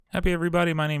Happy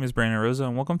everybody, my name is Brandon Rosa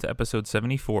and welcome to episode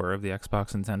 74 of the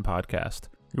Xbox and 10 podcast,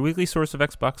 your weekly source of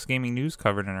Xbox gaming news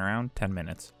covered in around 10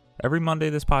 minutes. Every Monday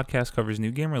this podcast covers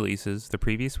new game releases, the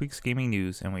previous week's gaming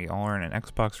news, and we all learn an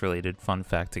Xbox related fun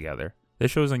fact together. This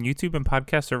show is on YouTube and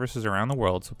podcast services around the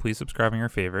world, so please subscribe on your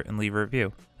favorite and leave a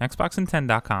review.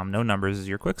 Xboxand10.com, no numbers, is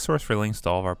your quick source for links to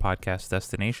all of our podcast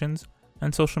destinations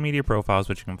and social media profiles,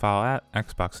 which you can follow at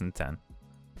Xboxand10.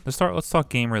 To start, let's talk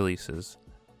game releases.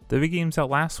 The big games out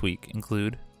last week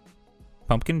include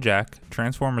Pumpkin Jack,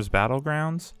 Transformers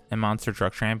Battlegrounds, and Monster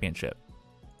Truck Championship.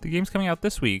 The games coming out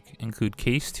this week include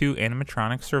Case 2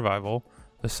 Animatronics Survival,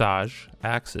 Visage,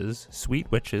 Axes, Sweet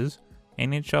Witches,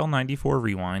 NHL 94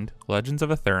 Rewind, Legends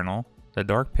of Eternal, The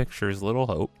Dark Pictures Little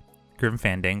Hope, Grim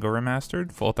Fandango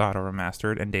Remastered, Full Throttle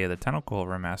Remastered, and Day of the Tentacle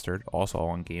Remastered, also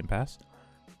on Game Pass,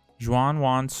 Juan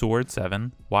Wan Sword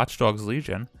 7, Watch Dogs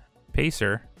Legion,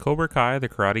 Pacer, Cobra Kai The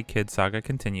Karate Kid Saga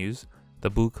Continues, The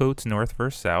Blue Coats North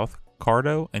vs. South,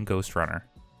 Cardo, and Ghost Runner.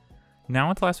 Now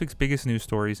on to last week's biggest news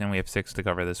stories, and we have 6 to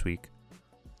cover this week.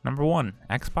 Number 1,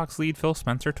 Xbox lead Phil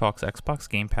Spencer talks Xbox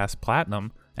Game Pass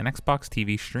Platinum and Xbox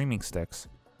TV streaming sticks.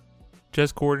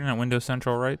 Jez Corden at Windows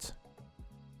Central writes,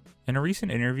 in a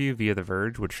recent interview via The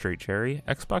Verge with Straight Cherry,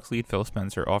 Xbox lead Phil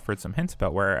Spencer offered some hints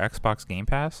about where Xbox Game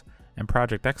Pass and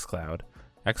Project xCloud,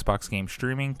 Xbox game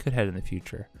streaming, could head in the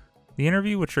future. The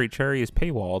interview with Straight Cherry is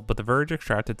paywalled, but The Verge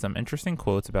extracted some interesting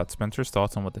quotes about Spencer's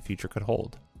thoughts on what the future could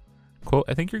hold. Quote,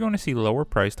 I think you're going to see lower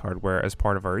priced hardware as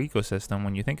part of our ecosystem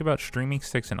when you think about streaming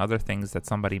sticks and other things that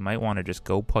somebody might want to just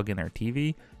go plug in their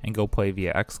TV and go play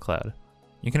via xCloud.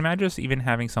 You can imagine us even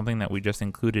having something that we just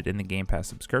included in the Game Pass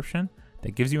subscription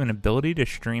that gives you an ability to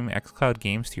stream xCloud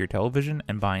games to your television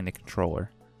and buying the controller.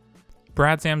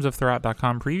 Brad Sams of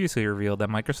Thurrott.com previously revealed that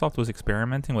Microsoft was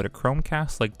experimenting with a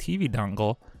Chromecast-like TV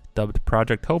dongle dubbed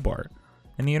Project Hobart.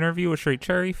 In the interview with Straight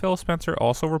Cherry, Phil Spencer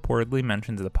also reportedly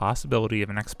mentioned the possibility of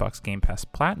an Xbox Game Pass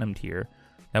Platinum tier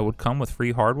that would come with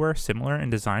free hardware similar in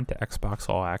design to Xbox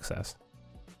All Access.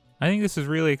 I think this is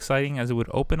really exciting as it would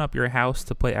open up your house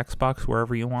to play Xbox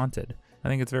wherever you wanted. I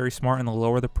think it's very smart, and the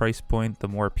lower the price point, the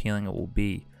more appealing it will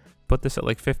be. Put this at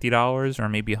like $50 or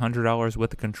maybe $100 with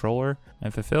the controller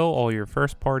and fulfill all your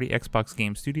first-party Xbox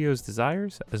Game Studios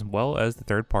desires as well as the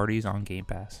third parties on Game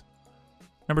Pass.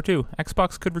 Number 2,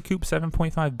 Xbox could recoup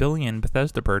 $7.5 billion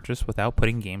Bethesda purchase without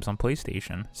putting games on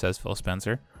PlayStation, says Phil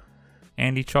Spencer.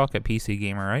 Andy Chalk at PC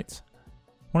Gamer writes,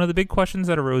 one of the big questions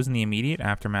that arose in the immediate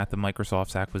aftermath of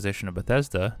Microsoft's acquisition of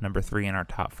Bethesda, number 3 in our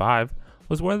top 5,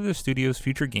 was whether the studio's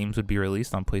future games would be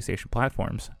released on PlayStation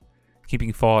platforms.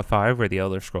 Keeping Fallout 5 or The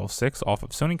Elder Scrolls 6 off of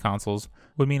Sony consoles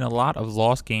would mean a lot of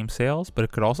lost game sales, but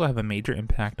it could also have a major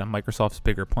impact on Microsoft's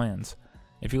bigger plans.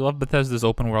 If you love Bethesda's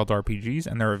open-world RPGs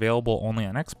and they're available only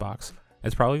on Xbox,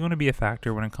 it's probably going to be a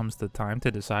factor when it comes to time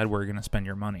to decide where you're going to spend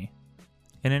your money.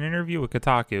 In an interview with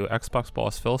Kotaku, Xbox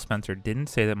boss Phil Spencer didn't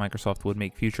say that Microsoft would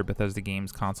make future Bethesda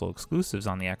games console exclusives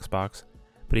on the Xbox,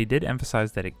 but he did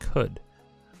emphasize that it could.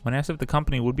 When asked if the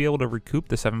company would be able to recoup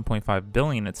the $7.5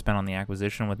 billion it spent on the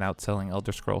acquisition without selling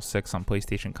Elder Scrolls 6 on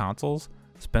PlayStation consoles,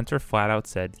 Spencer flat out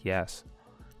said yes.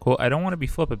 Quote, I don't want to be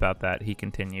flip about that, he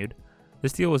continued.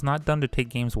 This deal was not done to take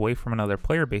games away from another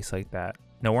player base like that.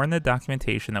 Nowhere in the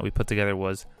documentation that we put together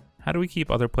was, how do we keep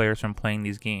other players from playing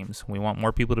these games? We want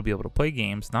more people to be able to play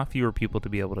games, not fewer people to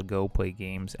be able to go play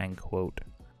games, end quote.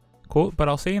 Quote, but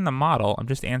I'll say in the model, I'm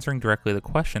just answering directly the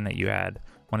question that you had.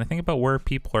 When I think about where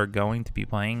people are going to be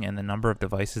playing and the number of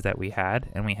devices that we had,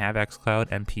 and we have xCloud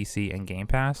and PC and Game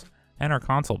Pass, and our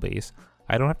console base,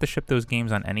 I don't have to ship those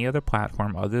games on any other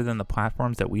platform other than the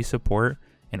platforms that we support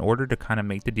in order to kind of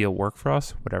make the deal work for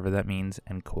us, whatever that means,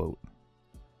 end quote.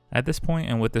 At this point,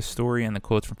 and with this story and the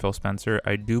quotes from Phil Spencer,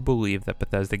 I do believe that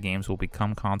Bethesda games will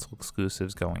become console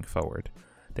exclusives going forward.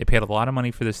 They paid a lot of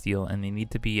money for this deal, and they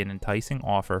need to be an enticing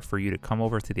offer for you to come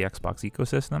over to the Xbox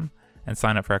ecosystem and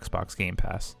sign up for Xbox Game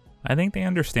Pass. I think they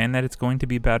understand that it's going to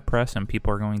be bad press and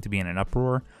people are going to be in an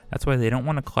uproar. That's why they don't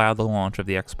want to cloud the launch of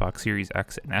the Xbox Series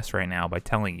X and S right now by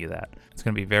telling you that. It's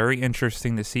going to be very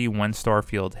interesting to see when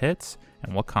Starfield hits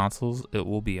and what consoles it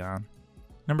will be on.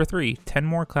 Number 3, 10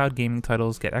 more cloud gaming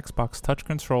titles get Xbox Touch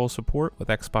Control support with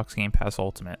Xbox Game Pass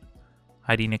Ultimate.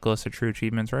 Heidi Nicholas at True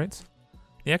Achievements writes,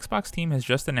 the Xbox team has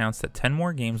just announced that 10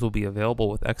 more games will be available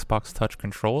with Xbox Touch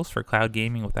Controls for cloud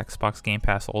gaming with Xbox Game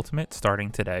Pass Ultimate starting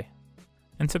today.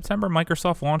 In September,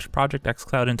 Microsoft launched Project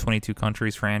xCloud in 22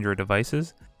 countries for Android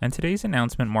devices, and today's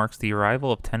announcement marks the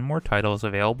arrival of 10 more titles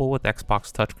available with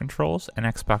Xbox Touch Controls and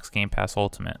Xbox Game Pass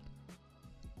Ultimate.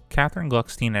 Catherine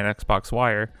Gluckstein at Xbox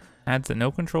Wire adds that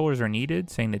no controllers are needed,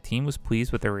 saying the team was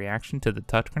pleased with their reaction to the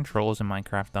touch controls in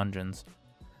Minecraft Dungeons.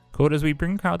 Quote, as we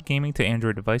bring cloud gaming to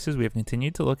Android devices, we have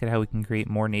continued to look at how we can create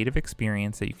more native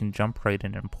experience that you can jump right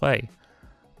in and play.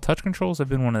 Touch controls have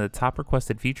been one of the top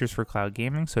requested features for cloud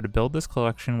gaming, so to build this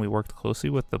collection, we worked closely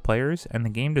with the players and the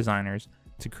game designers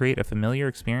to create a familiar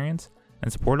experience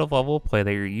and support a level of play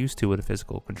that you're used to with a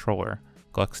physical controller,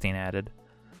 Gluckstein added.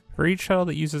 For each title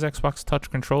that uses Xbox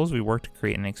Touch controls, we worked to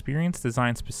create an experience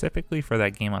designed specifically for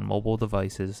that game on mobile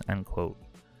devices, end quote.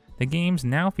 The games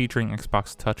now featuring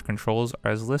Xbox Touch controls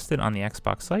as listed on the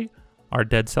Xbox site are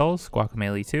Dead Cells,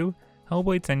 Guacamelee 2,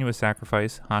 Hellblade: Senua's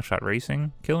Sacrifice, Hot Shot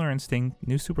Racing, Killer Instinct,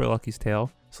 New Super Lucky's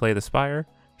Tale, Slay the Spire,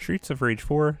 Streets of Rage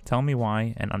 4, Tell Me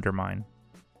Why, and Undermine.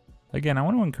 Again, I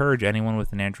want to encourage anyone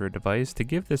with an Android device to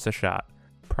give this a shot.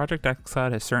 Project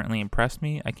xCloud has certainly impressed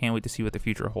me. I can't wait to see what the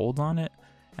future holds on it.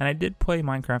 And I did play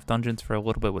Minecraft Dungeons for a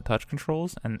little bit with touch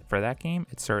controls, and for that game,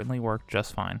 it certainly worked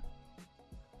just fine.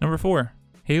 Number 4.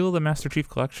 Halo the Master Chief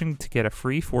Collection to get a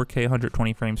free 4K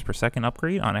 120 frames per second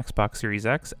upgrade on Xbox Series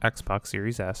X, Xbox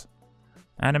Series S.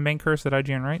 Adam Bankhurst at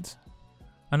IGN writes,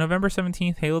 on November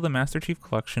 17th, Halo the Master Chief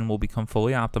Collection will become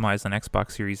fully optimized on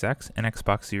Xbox Series X and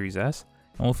Xbox Series S,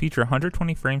 and will feature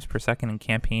 120 frames per second in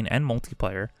campaign and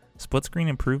multiplayer, split-screen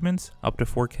improvements, up to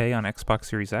 4K on Xbox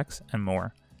Series X, and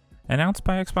more. Announced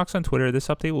by Xbox on Twitter, this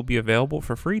update will be available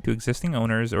for free to existing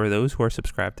owners or those who are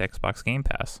subscribed to Xbox Game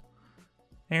Pass.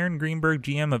 Aaron Greenberg,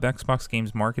 GM of Xbox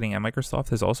Games Marketing at Microsoft,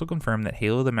 has also confirmed that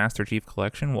Halo the Master Chief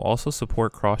Collection will also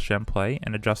support cross-gen play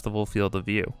and adjustable field of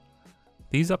view.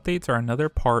 These updates are another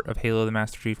part of Halo the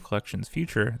Master Chief Collection's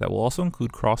future that will also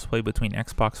include crossplay between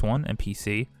Xbox One and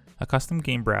PC, a custom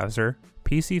game browser,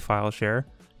 PC file share,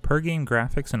 per-game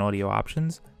graphics and audio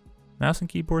options, mouse and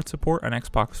keyboard support on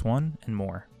Xbox One, and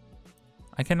more.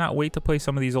 I cannot wait to play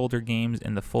some of these older games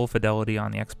in the full fidelity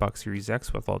on the Xbox Series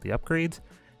X with all the upgrades.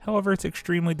 However, it's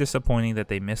extremely disappointing that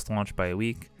they missed launch by a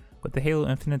week. With the Halo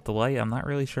Infinite delay, I'm not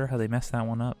really sure how they messed that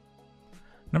one up.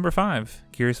 Number 5.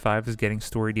 Gears 5 is getting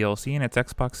story DLC, and its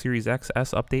Xbox Series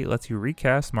XS update lets you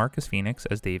recast Marcus Phoenix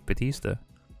as Dave Bautista.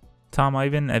 Tom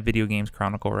Ivan at Video Games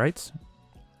Chronicle writes,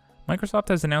 Microsoft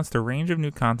has announced a range of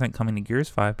new content coming to Gears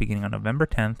 5 beginning on November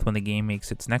 10th when the game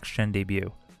makes its next-gen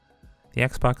debut. The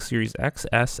Xbox Series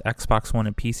XS, Xbox One,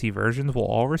 and PC versions will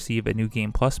all receive a new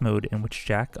Game Plus mode in which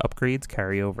Jack upgrades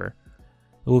carry over.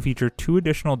 It will feature 2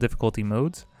 additional difficulty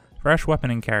modes, fresh weapon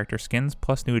and character skins,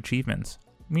 plus new achievements.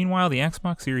 Meanwhile, the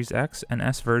Xbox Series X and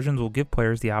S versions will give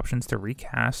players the options to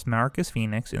recast Marcus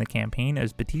Phoenix in the campaign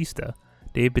as Bautista,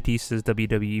 Dave Bautista's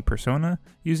WWE persona,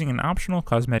 using an optional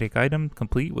cosmetic item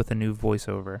complete with a new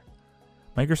voiceover.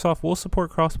 Microsoft will support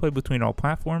crossplay between all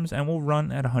platforms and will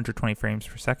run at 120 frames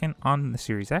per second on the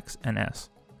Series X and S.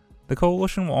 The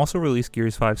Coalition will also release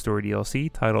Gears 5 story DLC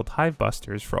titled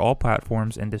Hivebusters for all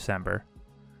platforms in December.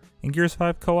 In Gears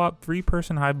 5 co-op,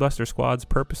 3-person Hivebuster squads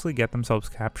purposely get themselves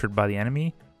captured by the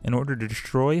enemy in order to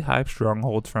destroy Hive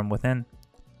strongholds from within.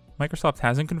 Microsoft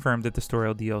hasn't confirmed that the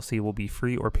story DLC will be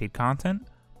free or paid content,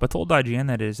 but told IGN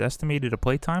that it is estimated a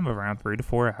playtime of around 3 to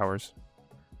 4 hours.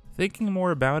 Thinking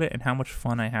more about it and how much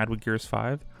fun I had with Gears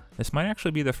 5, this might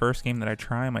actually be the first game that I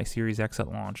try on my Series X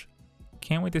at launch.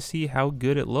 Can't wait to see how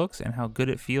good it looks and how good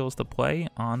it feels to play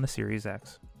on the Series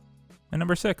X. And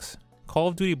number 6, Call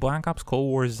of Duty Black Ops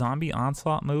Cold War's Zombie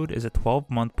Onslaught mode is a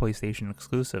 12-month PlayStation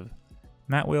exclusive.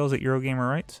 Matt Wales at Eurogamer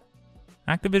writes,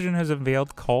 Activision has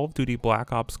unveiled Call of Duty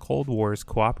Black Ops Cold War's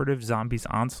cooperative Zombies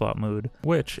Onslaught mode,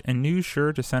 which, in news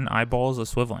sure to send eyeballs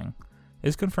a-swiveling,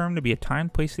 is confirmed to be a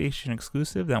timed PlayStation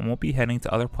exclusive that won't be heading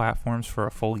to other platforms for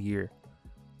a full year.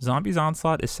 Zombies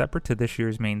Onslaught is separate to this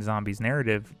year's main Zombies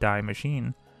narrative, Die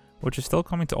Machine, which is still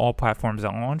coming to all platforms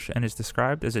at launch and is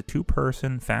described as a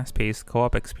 2-person, fast-paced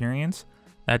co-op experience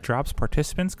that drops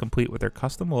participants complete with their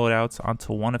custom loadouts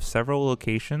onto one of several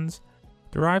locations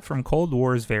derived from Cold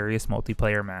War's various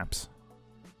multiplayer maps.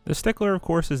 The stickler, of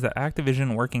course, is that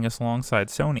Activision, working alongside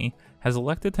Sony, has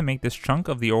elected to make this chunk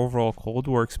of the overall Cold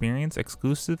War experience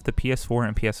exclusive to PS4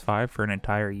 and PS5 for an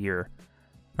entire year.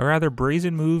 A rather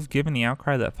brazen move given the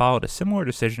outcry that followed a similar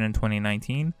decision in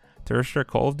 2019 to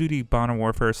restrict Call of Duty Modern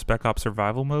Warfare Spec Ops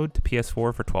Survival Mode to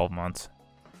PS4 for 12 months.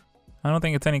 I don't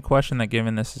think it's any question that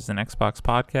given this is an Xbox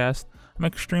podcast, I'm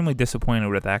extremely disappointed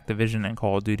with Activision and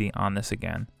Call of Duty on this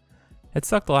again. It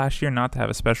sucked last year not to have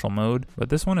a special mode, but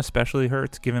this one especially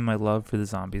hurts given my love for the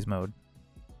Zombies mode.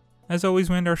 As always,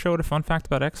 we end our show with a fun fact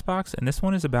about Xbox, and this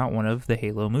one is about one of the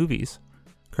Halo movies.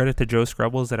 Credit to Joe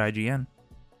Scrubbles at IGN.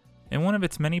 In one of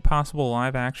its many possible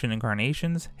live-action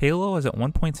incarnations, Halo is at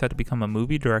one point set to become a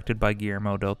movie directed by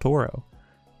Guillermo del Toro.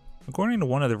 According to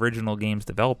one of the original game's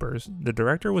developers, the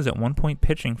director was at one point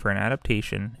pitching for an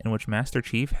adaptation in which Master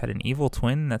Chief had an evil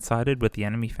twin that sided with the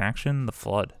enemy faction, the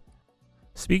Flood.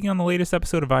 Speaking on the latest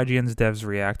episode of IGN's Devs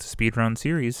React speedrun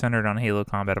series centered on Halo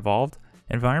Combat Evolved,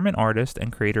 environment artist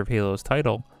and creator of Halo's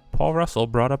title, Paul Russell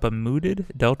brought up a mooted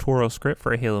Del Toro script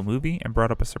for a Halo movie and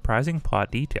brought up a surprising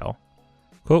plot detail.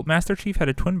 Quote, Master Chief had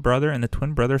a twin brother and the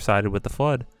twin brother sided with the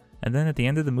Flood, and then at the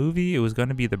end of the movie it was going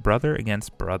to be the brother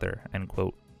against brother, end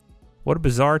quote. What a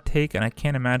bizarre take, and I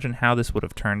can't imagine how this would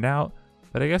have turned out,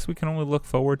 but I guess we can only look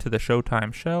forward to the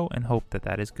Showtime show and hope that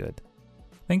that is good.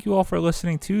 Thank you all for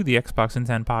listening to the Xbox in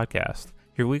 10 podcast,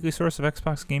 your weekly source of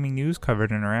Xbox gaming news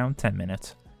covered in around 10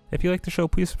 minutes. If you like the show,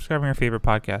 please subscribe on your favorite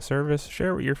podcast service, share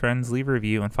it with your friends, leave a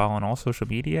review, and follow on all social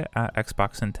media at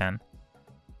Xbox in 10.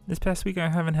 This past week I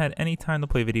haven't had any time to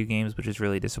play video games, which is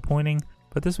really disappointing,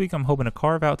 but this week I'm hoping to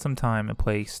carve out some time and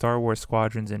play Star Wars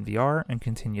Squadrons in VR and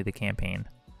continue the campaign.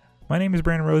 My name is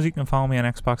Brandon Rose, you can follow me on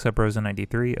Xbox at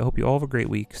Rosa93. I hope you all have a great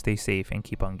week, stay safe, and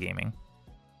keep on gaming.